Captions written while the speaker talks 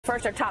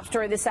First, our top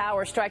story this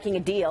hour, striking a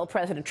deal.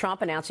 President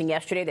Trump announcing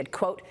yesterday that,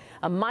 quote,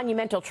 a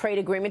monumental trade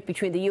agreement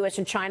between the U.S.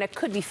 and China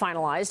could be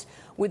finalized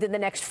within the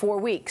next 4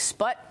 weeks,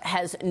 but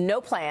has no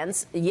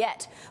plans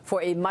yet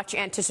for a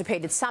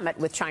much-anticipated summit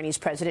with Chinese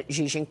President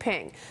Xi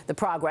Jinping. The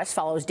progress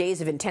follows days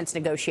of intense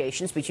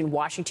negotiations between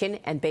Washington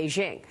and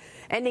Beijing,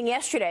 ending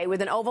yesterday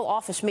with an Oval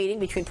Office meeting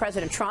between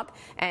President Trump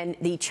and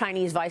the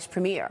Chinese vice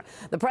premier.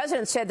 The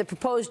president said the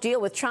proposed deal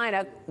with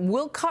China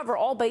will cover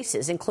all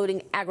bases,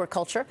 including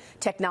agriculture,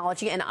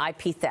 technology, and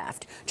IP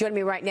theft. Joining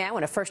me right now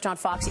in a First on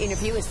Fox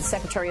interview is the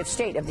Secretary of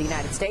State of the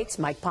United States,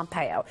 Mike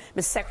Pompeo.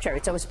 Mr. Secretary,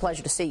 it's always a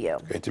pleasure to see you.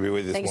 Great to be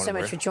with you this morning. Thank you so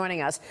much for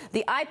joining us.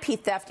 The IP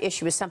theft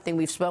issue is something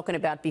we've spoken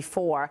about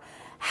before.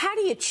 How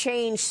do you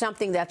change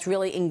something that's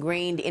really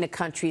ingrained in a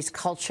country's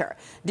culture?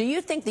 Do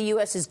you think the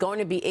U.S. is going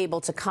to be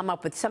able to come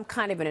up with some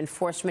kind of an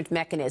enforcement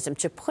mechanism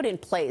to put in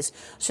place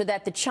so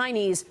that the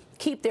Chinese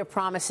keep their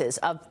promises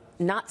of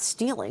not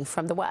stealing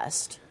from the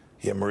West?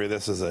 Yeah, Maria,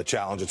 this is a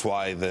challenge. It's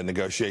why the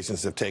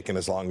negotiations have taken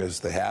as long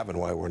as they have and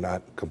why we're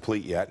not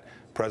complete yet.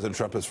 President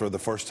Trump has for the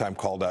first time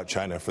called out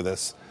China for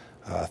this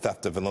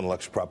theft of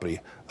intellectual property.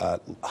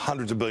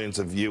 Hundreds of billions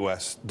of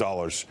U.S.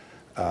 dollars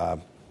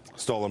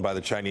stolen by the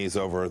Chinese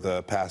over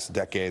the past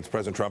decades.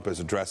 President Trump is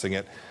addressing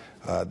it.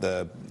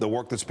 The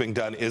work that's being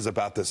done is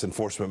about this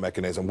enforcement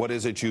mechanism. What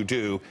is it you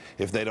do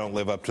if they don't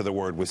live up to the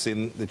word? We've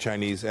seen the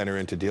Chinese enter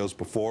into deals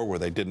before where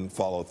they didn't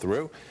follow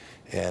through.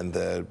 And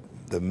the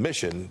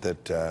mission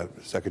that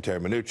Secretary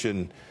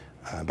Mnuchin,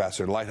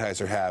 Ambassador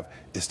Lighthizer have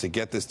is to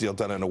get this deal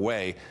done in a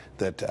way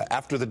that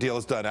after the deal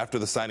is done, after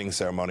the signing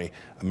ceremony,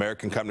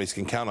 American companies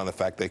can count on the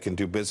fact they can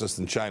do business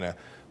in China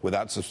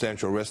without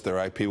substantial risk. Their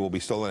IP will be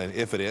stolen, and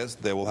if it is,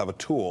 they will have a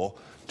tool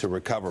to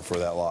recover for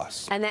that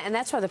loss. And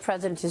that's why the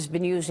president has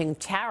been using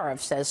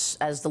tariffs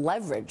as the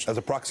leverage. As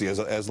a proxy,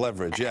 as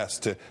leverage, yes,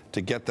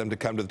 to get them to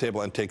come to the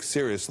table and take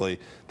seriously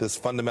this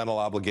fundamental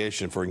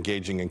obligation for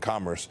engaging in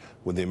commerce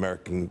with the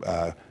American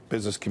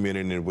business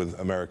community and with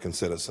American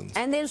citizens.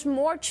 And there's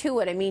more to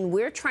it. I mean,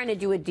 we're trying to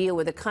do a deal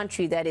with a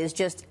country that is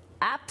just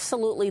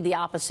absolutely the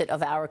opposite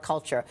of our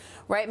culture,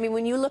 right? I mean,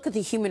 when you look at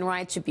the human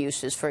rights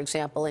abuses, for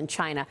example, in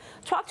China,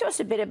 talk to us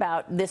a bit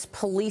about this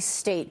police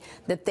state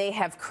that they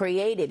have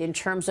created in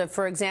terms of,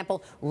 for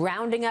example,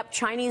 rounding up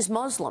Chinese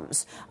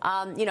Muslims.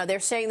 You know, they're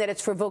saying that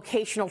it's for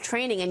vocational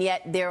training, and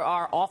yet there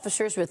are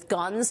officers with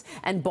guns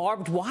and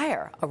barbed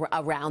wire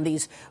around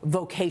these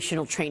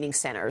vocational training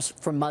centers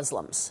for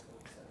Muslims.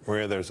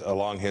 Maria, there's a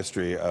long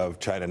history of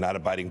China not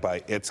abiding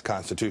by its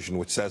constitution,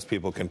 which says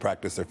people can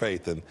practice their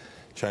faith in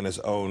China's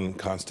own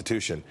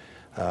constitution.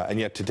 And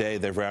yet today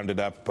they've rounded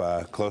up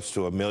close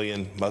to 1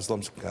 million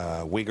Muslims,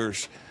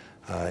 Uyghurs,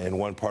 in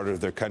one part of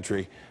their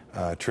country,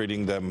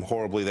 treating them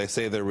horribly. They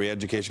say they're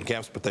re-education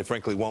camps, but they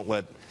frankly won't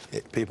let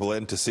people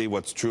in to see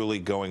what's truly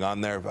going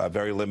on there.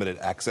 Very limited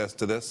access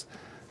to this.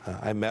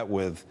 I met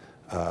with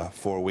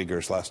 4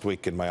 Uyghurs last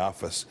week in my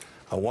office.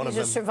 These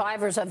are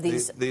survivors of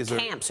these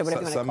camps, or whatever you want to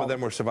call them. Some of them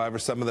were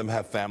survivors. Some of them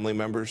have family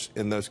members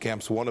in those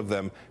camps. One of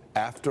them,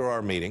 after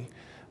our meeting,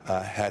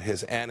 had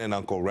his aunt and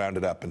uncle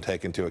rounded up and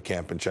taken to a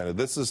camp in China.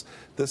 This is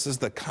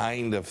the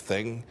kind of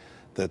thing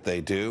that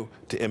they do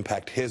to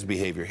impact his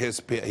behavior.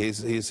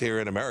 He's here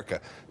in America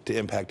to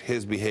impact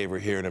his behavior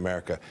here in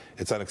America.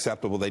 It's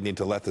unacceptable. They need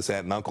to let this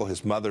aunt and uncle.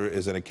 His mother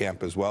is in a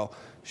camp as well.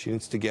 She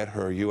needs to get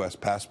her U.S.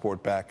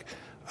 passport back.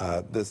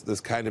 This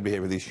kind of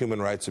behavior, these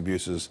human rights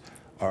abuses,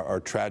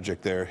 are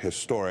tragic. They're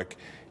historic.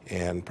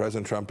 And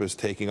President Trump is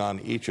taking on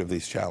each of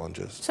these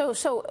challenges.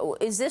 So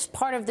is this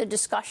part of the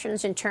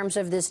discussions in terms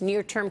of this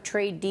near-term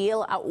trade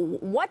deal?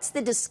 What's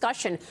the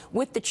discussion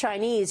with the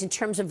Chinese in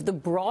terms of the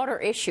broader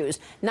issues,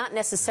 not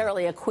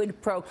necessarily a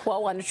quid pro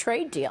quo on a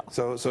trade deal?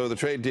 So the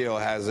trade deal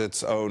has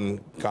its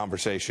own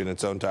conversation,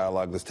 its own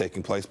dialogue that's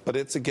taking place, but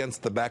it's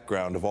against the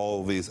background of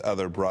all of these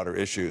other broader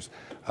issues,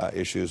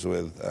 issues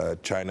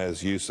with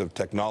China's use of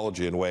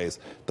technology in ways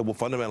that will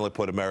fundamentally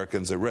put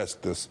Americans at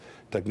risk. This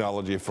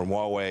technology from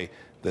Huawei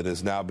that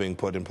is now being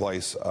put in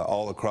place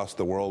all across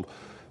the world.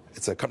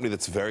 It's a company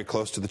that's very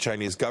close to the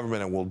Chinese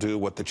government and will do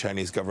what the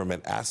Chinese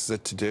government asks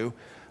it to do.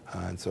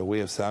 And so we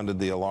have sounded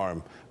the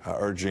alarm,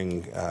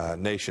 urging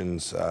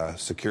nations,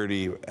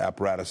 security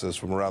apparatuses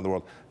from around the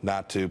world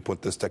not to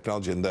put this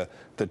technology in. The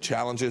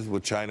challenges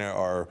with China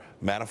are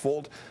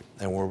manifold,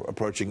 and we're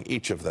approaching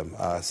each of them,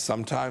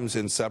 sometimes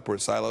in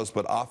separate silos,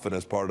 but often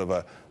as part of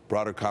a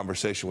broader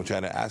conversation with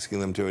China, asking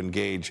them to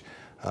engage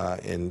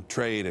in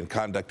trade and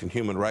conduct and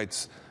human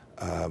rights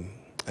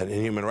and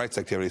in human rights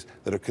activities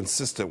that are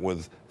consistent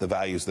with the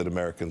values that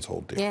Americans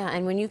hold dear. Yeah,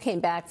 and when you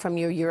came back from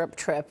your Europe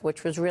trip,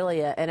 which was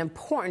really an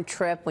important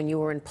trip when you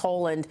were in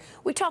Poland,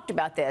 we talked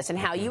about this and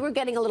how you were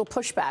getting a little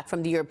pushback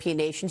from the European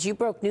nations. You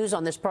broke news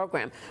on this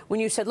program when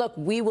you said, look,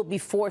 we will be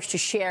forced to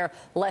share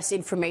less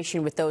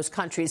information with those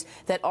countries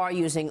that are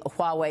using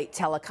Huawei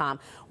Telecom.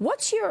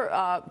 What's your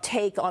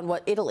take on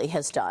what Italy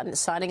has done,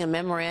 signing a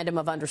memorandum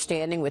of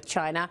understanding with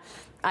China?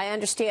 I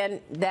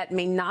understand that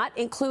may not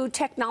include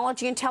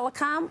technology and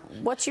telecom.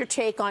 what's your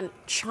take on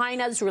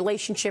China's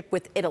relationship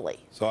with Italy?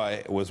 So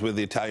I was with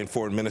the Italian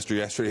foreign minister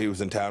yesterday. He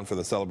was in town for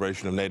the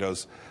celebration of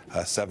NATO's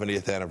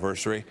 70th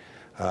anniversary.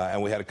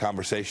 And we had a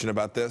conversation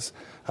about this.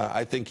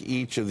 I think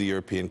each of the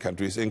European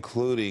countries,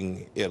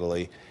 including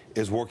Italy,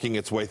 is working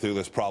its way through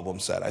this problem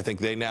set. I think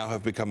they now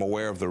have become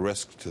aware of the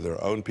risks to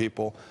their own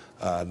people,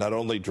 not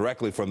only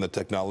directly from the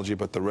technology,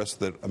 but the risk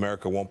that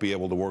America won't be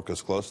able to work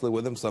as closely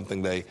with them,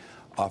 something they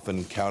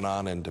often count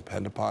on and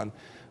depend upon.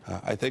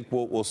 I think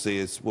what we'll see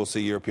is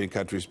European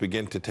countries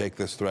begin to take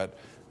this threat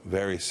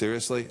very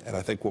seriously, and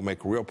I think we'll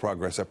make real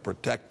progress at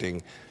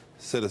protecting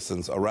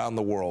citizens around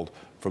the world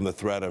from the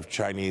threat of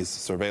Chinese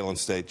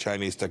surveillance state,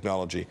 Chinese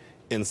technology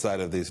inside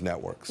of these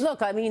networks.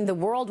 Look, I mean, the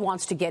world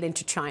wants to get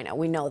into China.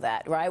 We know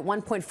that, right?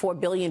 1.4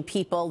 billion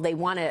people. They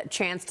want a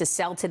chance to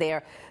sell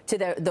to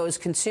those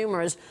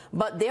consumers.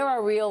 But there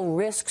are real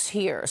risks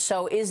here.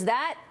 So is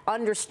that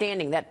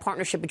understanding, that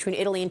partnership between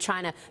Italy and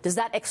China, does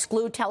that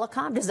exclude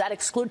telecom? Does that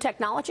exclude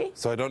technology?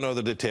 So I don't know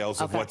the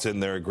details of what's in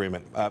their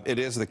agreement. It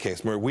is the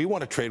case, Maria. We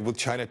want to trade with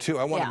China, too.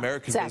 I want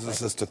American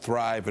businesses to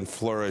thrive and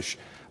flourish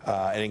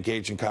and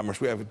engage in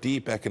commerce. We have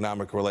deep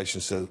economic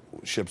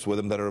relationships with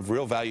them that are of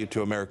real value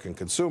to American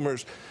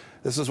consumers.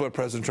 This is what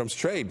President Trump's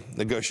trade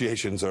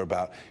negotiations are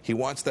about. He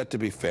wants that to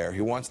be fair.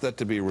 He wants that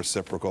to be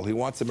reciprocal. He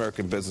wants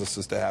American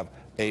businesses to have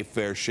a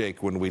fair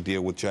shake when we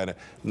deal with China,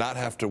 not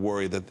have to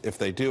worry that if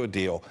they do a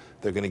deal,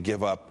 they're going to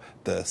give up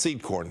the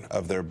seed corn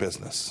of their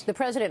business. The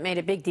president made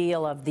a big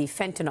deal of the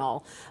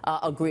fentanyl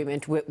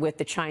agreement with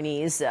the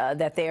Chinese,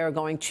 that they are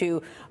going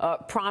to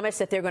promise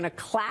that they're going to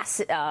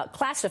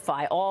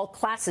classify all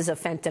classes of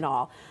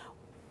fentanyl.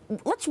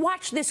 Let's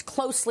watch this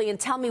closely and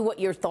tell me what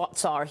your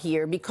thoughts are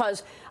here,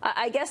 because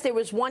I guess there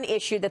was one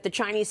issue that the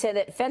Chinese said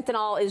that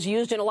fentanyl is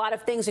used in a lot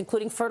of things,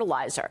 including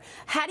fertilizer.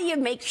 How do you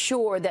make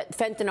sure that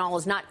fentanyl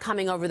is not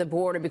coming over the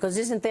border? Because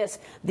isn't this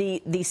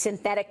the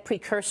synthetic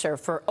precursor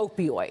for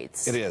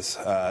opioids? It is.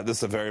 This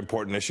is a very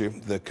important issue.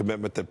 The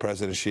commitment that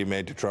President Xi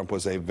made to Trump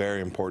was a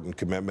very important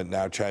commitment.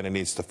 Now China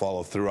needs to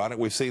follow through on it.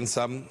 We've seen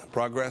some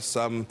progress,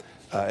 some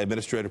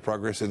administrative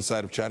progress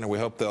inside of China. We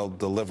hope they'll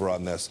deliver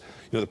on this.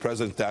 You know, the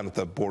president's down at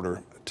the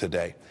border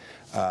today.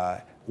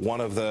 One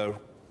of the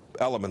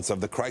elements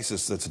of the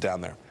crisis that's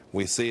down there,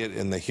 we see it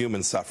in the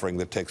human suffering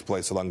that takes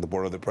place along the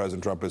border that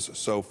President Trump is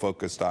so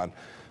focused on.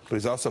 But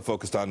he's also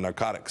focused on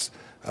narcotics,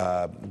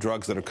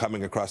 drugs that are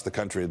coming across the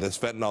country. This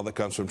fentanyl that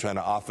comes from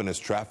China often is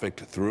trafficked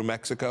through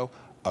Mexico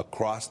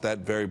across that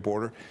very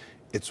border.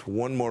 It's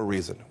one more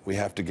reason we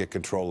have to get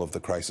control of the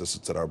crisis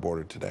that's at our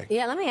border today.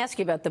 Yeah, let me ask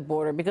you about the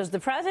border, because the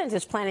president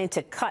is planning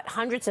to cut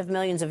hundreds of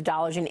millions of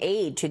dollars in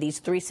aid to these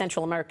 3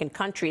 Central American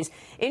countries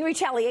in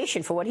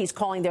retaliation for what he's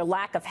calling their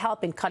lack of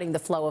help in cutting the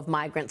flow of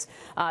migrants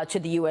to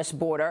the U.S.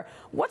 border.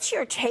 What's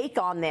your take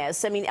on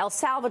this? I mean, El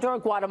Salvador,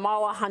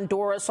 Guatemala,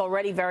 Honduras,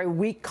 already very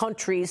weak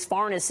countries.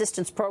 Foreign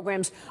assistance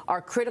programs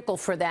are critical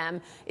for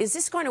them. Is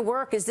this going to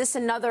work? Is this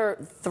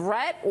another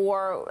threat,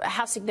 or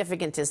how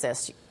significant is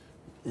this?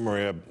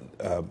 Maria,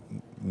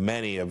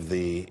 many of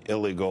the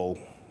illegal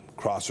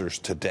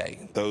crossers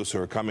today, those who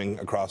are coming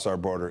across our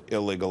border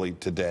illegally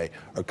today,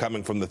 are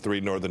coming from the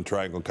 3 Northern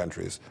Triangle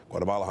countries,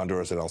 Guatemala,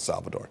 Honduras, and El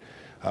Salvador.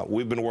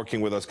 We've been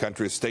working with those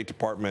countries. State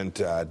Department,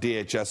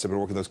 DHS have been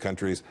working with those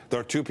countries.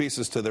 There are 2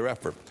 pieces to their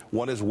effort.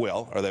 One is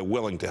will. Are they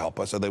willing to help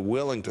us? Are they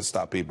willing to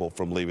stop people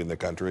from leaving the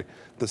country?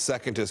 The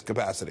second is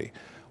capacity.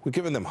 We've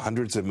given them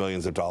hundreds of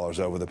millions of dollars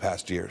over the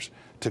past years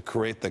to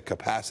create the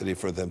capacity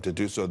for them to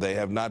do so. They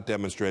have not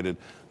demonstrated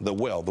the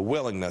will, the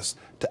willingness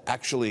to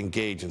actually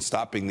engage in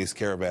stopping these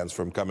caravans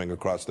from coming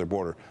across their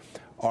border.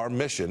 Our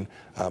mission,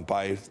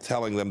 by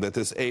telling them that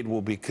this aid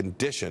will be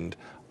conditioned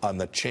on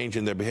the change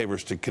in their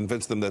behaviors, to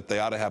convince them that they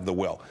ought to have the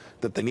will,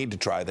 that they need to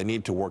try, they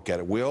need to work at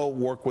it. We'll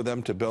work with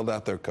them to build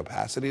out their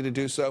capacity to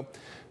do so,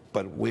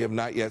 but we have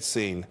not yet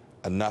seen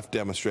enough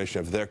demonstration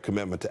of their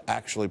commitment to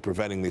actually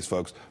preventing these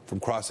folks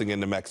from crossing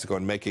into Mexico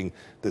and making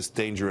this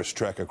dangerous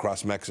trek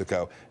across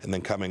Mexico and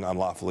then coming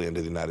unlawfully into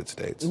the United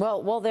States.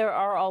 Well, there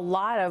are a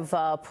lot of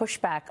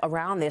pushback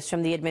around this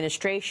from the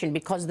administration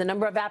because the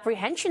number of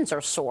apprehensions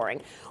are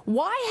soaring.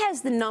 Why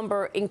has the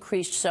number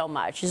increased so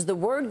much? Is the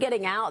word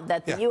getting out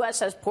that the U.S.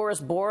 has porous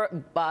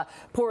borders?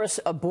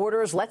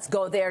 Let's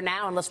go there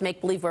now and let's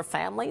make believe we're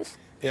families?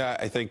 Yeah,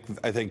 I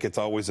think it's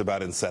always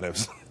about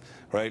incentives.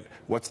 Right?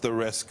 What's the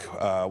risk?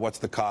 What's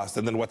the cost?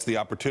 And then what's the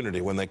opportunity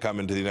when they come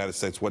into the United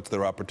States? What's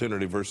their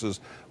opportunity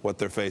versus what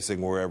they're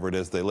facing wherever it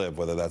is they live,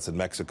 whether that's in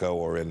Mexico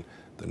or in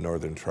the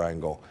Northern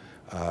Triangle?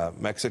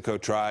 Mexico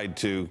tried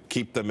to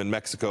keep them in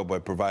Mexico by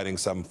providing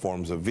some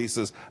forms of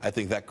visas. I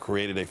think that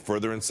created a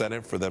further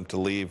incentive for them to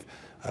leave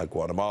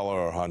Guatemala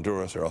or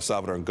Honduras or El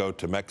Salvador and go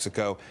to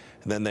Mexico.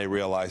 And then they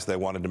realized they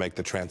wanted to make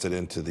the transit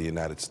into the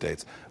United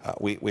States.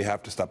 We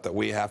have to stop that.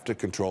 We have to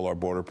control our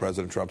border.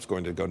 President Trump's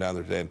going to go down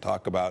there today and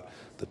talk about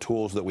the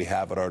tools that we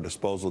have at our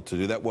disposal to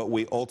do that. What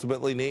we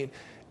ultimately need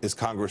is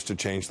Congress to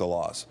change the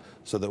laws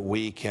so that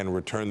we can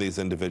return these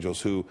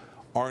individuals who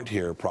aren't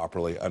here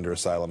properly under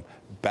asylum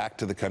back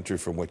to the country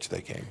from which they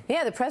came.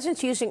 Yeah, the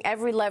president's using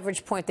every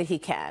leverage point that he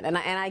can, and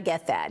I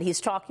get that. He's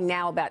talking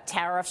now about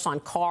tariffs on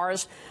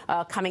cars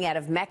coming out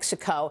of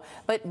Mexico,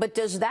 but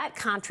does that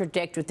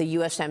contradict with the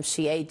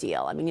USMCA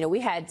deal? I mean, you know, we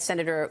had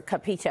Senator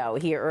Capito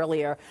here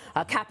earlier,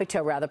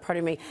 Capito rather,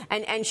 pardon me,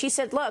 and she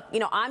said, look, you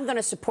know, I'm going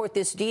to support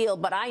this deal,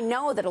 but I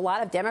know that a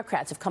lot of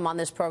Democrats have come on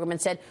this program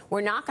and said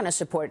we're not going to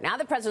support it. Now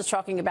the president's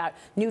talking about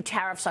new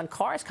tariffs on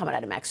cars coming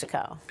out of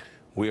Mexico.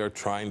 We are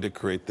trying to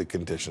create the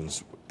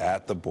conditions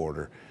at the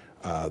border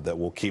that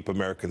will keep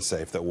Americans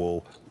safe, that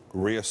will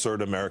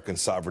reassert American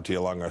sovereignty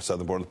along our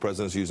southern border. The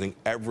president is using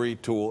every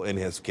tool in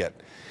his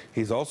kit.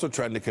 He's also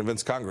trying to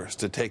convince Congress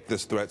to take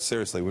this threat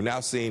seriously. We've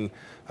now seen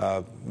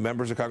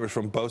members of Congress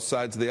from both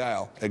sides of the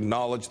aisle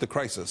acknowledge the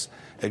crisis,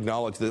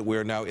 acknowledge that we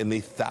are now in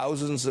the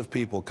thousands of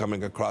people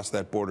coming across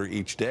that border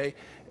each day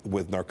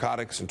with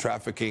narcotics and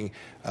trafficking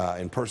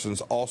and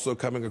persons also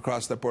coming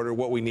across that border.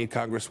 What we need,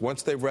 Congress,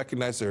 once they've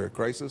recognized they're a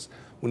crisis,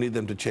 we need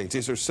them to change.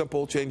 These are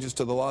simple changes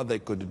to the law. They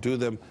could do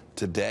them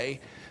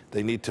today.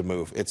 They need to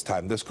move. It's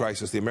time. This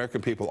crisis, the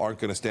American people aren't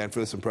going to stand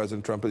for this, and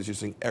President Trump is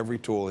using every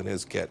tool in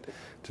his kit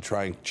to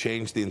try and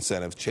change the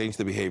incentives, change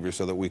the behavior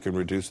so that we can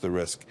reduce the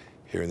risk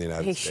here in the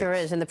United States. He sure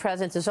is. And the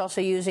president is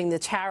also using the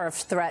tariff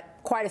threat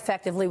quite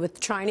effectively with the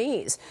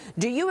Chinese.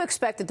 Do you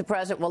expect that the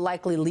president will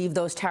likely leave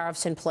those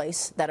tariffs in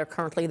place that are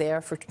currently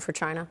there for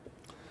China?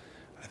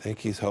 I think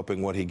he's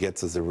hoping what he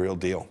gets is a real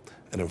deal,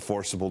 an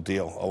enforceable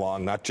deal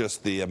along not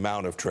just the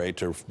amount of trade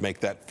to make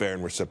that fair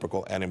and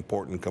reciprocal, an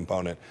important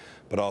component,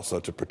 but also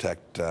to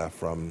protect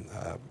from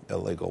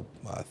illegal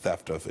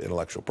theft of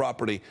intellectual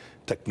property,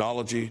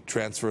 technology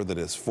transfer that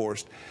is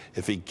forced.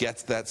 If he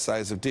gets that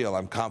size of deal,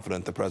 I'm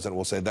confident the president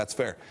will say that's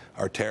fair.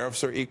 Our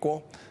tariffs are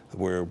equal.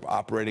 We're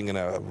operating in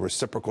a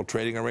reciprocal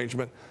trading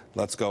arrangement.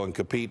 Let's go and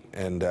compete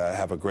and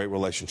have a great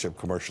relationship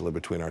commercially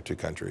between our two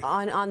countries.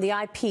 On the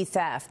IP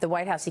theft, the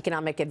White House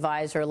economic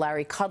advisor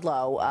Larry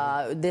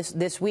Kudlow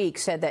this week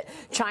said that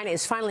China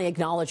is finally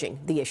acknowledging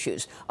the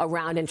issues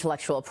around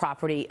intellectual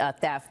property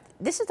theft.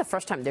 This is the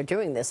first time they're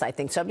doing this, I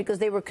think so, because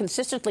they were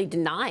consistently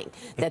denying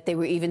that they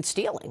were even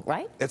stealing,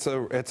 right? It's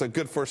a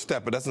good first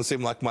step. It doesn't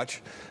seem like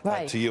much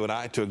to you and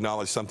I to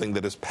acknowledge something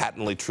that is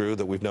patently true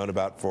that we've known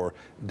about for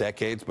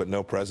decades, but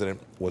no president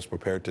was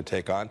prepared to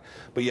take on.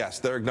 But yes,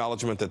 their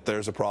acknowledgement that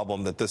there's a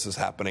problem, that this is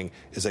happening,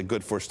 is a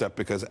good first step,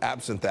 because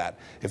absent that,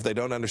 if they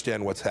don't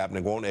understand what's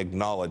happening, won't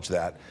acknowledge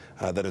that,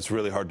 that it's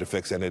really hard to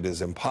fix and it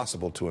is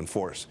impossible to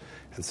enforce.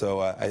 And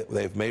so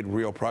they've made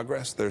real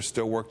progress. There's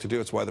still work to do.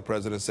 It's why the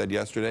president said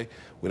yesterday,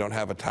 we don't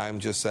have a time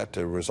just set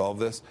to resolve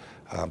this,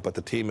 but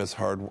the team is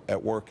hard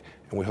at work,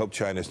 and we hope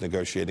China is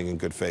negotiating in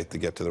good faith to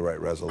get to the right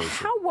resolution.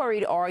 How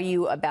worried are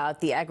you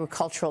about the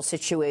agricultural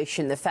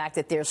situation, the fact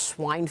that there's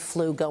swine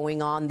flu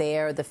going on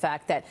there, the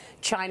fact that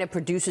China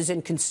produces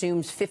and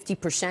consumes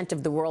 50%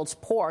 of the world's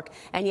pork,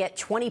 and yet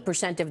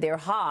 20% of their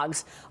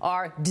hogs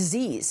are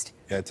diseased?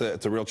 Yeah,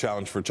 it's a real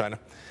challenge for China.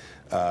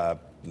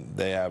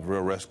 They have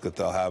real risk that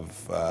they'll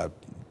have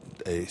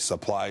a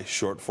supply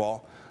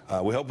shortfall.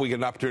 We hope we get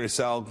an opportunity to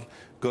sell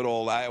good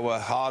old Iowa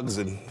hogs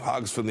and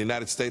hogs from the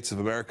United States of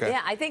America.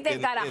 Yeah, I think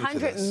they've got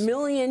 100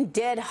 million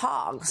dead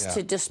hogs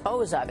to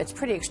dispose of. It's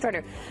pretty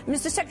extraordinary.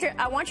 Mr. Secretary,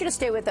 I want you to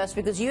stay with us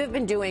because you have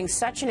been doing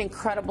such an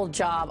incredible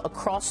job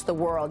across the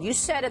world. You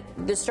said at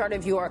the start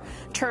of your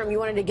term you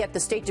wanted to get the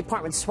State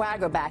Department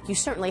swagger back. You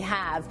certainly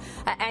have.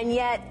 And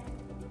yet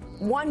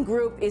one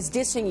group is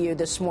dissing you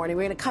this morning.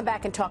 We're going to come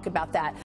back and talk about that.